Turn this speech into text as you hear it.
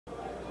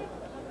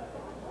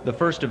The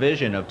first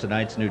division of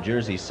tonight's New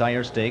Jersey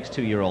Sire Stakes,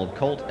 2-year-old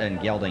Colt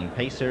and Gelding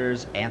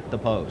Pacers at the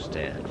post,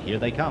 and here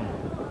they come.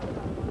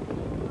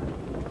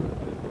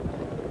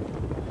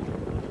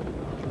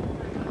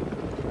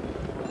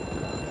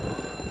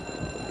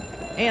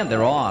 And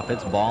they're off.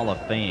 It's Ball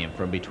of Fame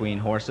from between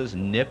horses.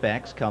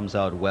 Nip-X comes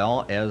out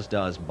well, as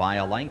does By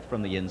a Length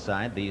from the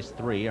inside. These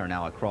three are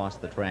now across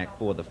the track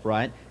for the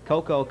front.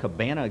 Coco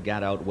Cabana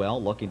got out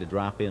well, looking to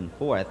drop in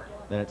fourth.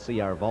 Then it's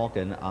CR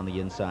Vulcan on the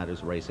inside,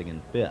 who's racing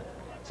in fifth.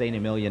 St.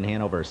 Emilion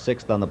Hanover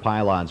sixth on the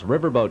pylons.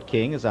 Riverboat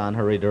King is on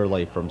hurried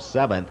early from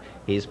seventh.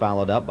 He's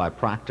followed up by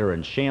Proctor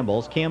and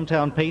Shambles.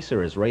 Camtown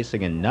Pacer is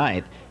racing in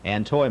ninth,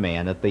 and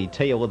Toyman at the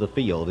tail of the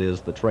field is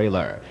the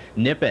trailer.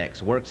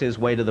 Nip-X works his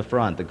way to the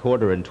front, the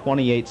quarter in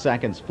 28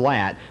 seconds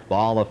flat.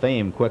 Ball of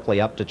Fame quickly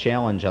up to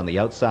challenge on the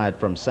outside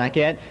from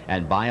second,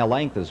 and By a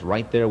Length is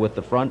right there with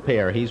the front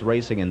pair. He's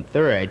racing in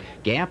third.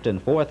 Gapped in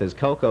fourth is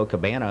Coco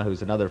Cabana,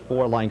 who's another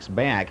 4 lengths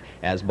back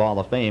as Ball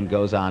of Fame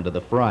goes on to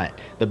the front.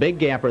 The big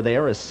gapper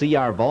there is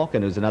CR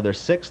Vulcan, who's another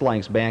 6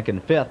 lengths back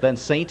in fifth. Then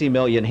St.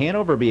 Emilion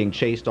Hanover being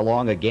chased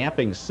along a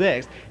gapping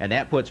sixth, and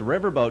that puts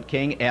Riverboat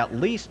King at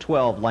least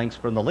 12 lengths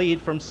from the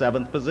lead from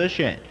seventh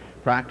position.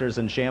 Proctor's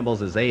and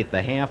Shambles is eighth,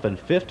 the half and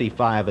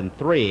 55 and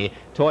 3.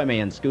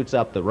 Toyman scoots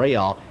up the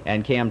rail,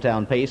 and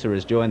Camtown Pacer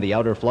has joined the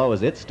outer flow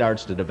as it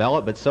starts to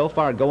develop, but so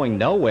far going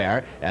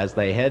nowhere as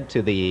they head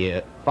to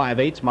the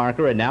 5/8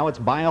 marker, and now it's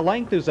By a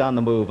Length who's on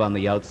the move on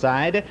the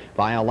outside.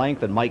 By a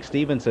Length and Mike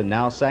Stevenson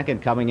now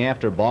second, coming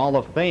after Ball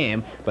of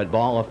Fame, but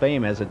Ball of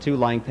Fame has a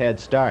 2-length head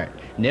start.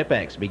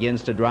 Nip-X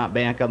begins to drop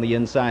back on the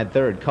inside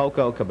third.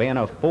 Coco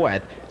Cabana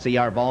fourth.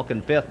 CR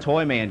Vulcan fifth.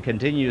 Toyman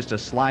continues to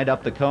slide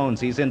up the cones.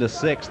 He's into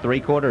sixth,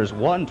 3/4,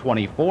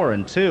 1:24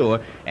 and 2,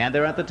 and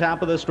they're at the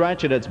top of the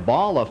stretch, and it's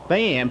Ball of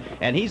Fame,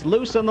 and he's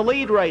loose on the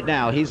lead right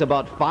now. He's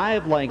about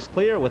 5 lengths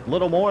clear with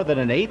little more than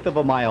 1/8 of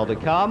a mile to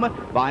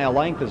come. By a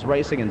Length is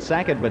racing in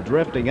second but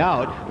drifting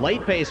out.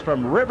 Late pace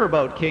from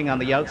Riverboat King on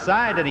the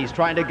outside, and he's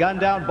trying to gun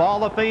down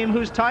Ball of Fame,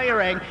 who's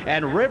tiring,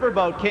 and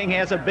Riverboat King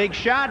has a big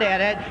shot at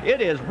it.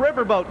 It is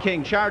Riverboat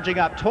King charging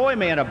up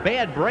Toyman. A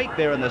bad break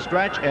there in the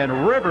stretch, and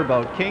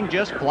Riverboat King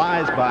just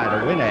flies by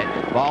to win it.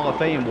 Ball of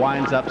Fame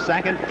winds up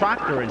second.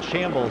 Proctor and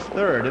Shambles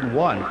third in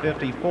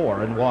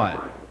 1:54 and 1.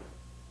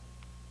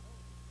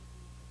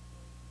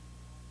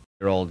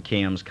 Year-old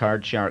Cam's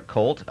Card Shark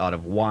Colt out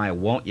of Why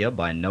Won't Ya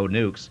by No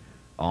Nukes,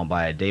 owned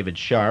by David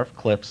Scharf,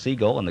 Cliff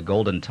Siegel, and the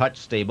Golden Touch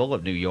stable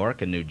of New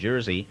York and New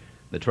Jersey.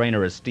 The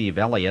trainer is Steve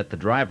Elliott, the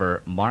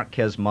driver Mark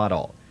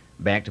Kesmodel.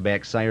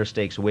 Back-to-back Sire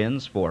Stakes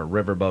wins for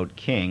Riverboat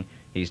King.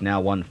 He's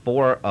now won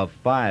 4 of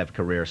 5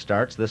 career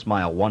starts. This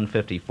mile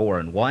 1:54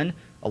 and 1,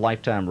 a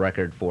lifetime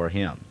record for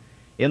him.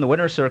 In the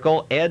winner's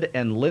circle, Ed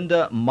and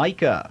Linda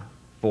Micah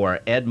for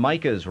Ed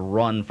Micah's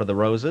Run for the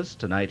Roses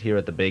tonight here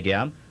at the Big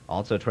M.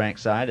 Also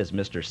trackside is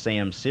Mr.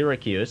 Sam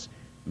Syracuse,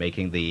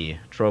 making the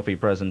trophy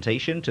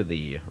presentation to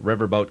the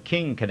Riverboat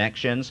King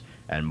connections,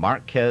 and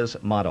Marquez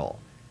Model.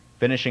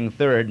 Finishing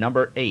third,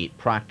 number 8,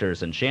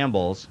 Proctor's and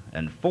Shambles,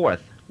 and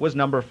fourth was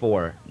number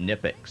 4,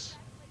 Nip-X.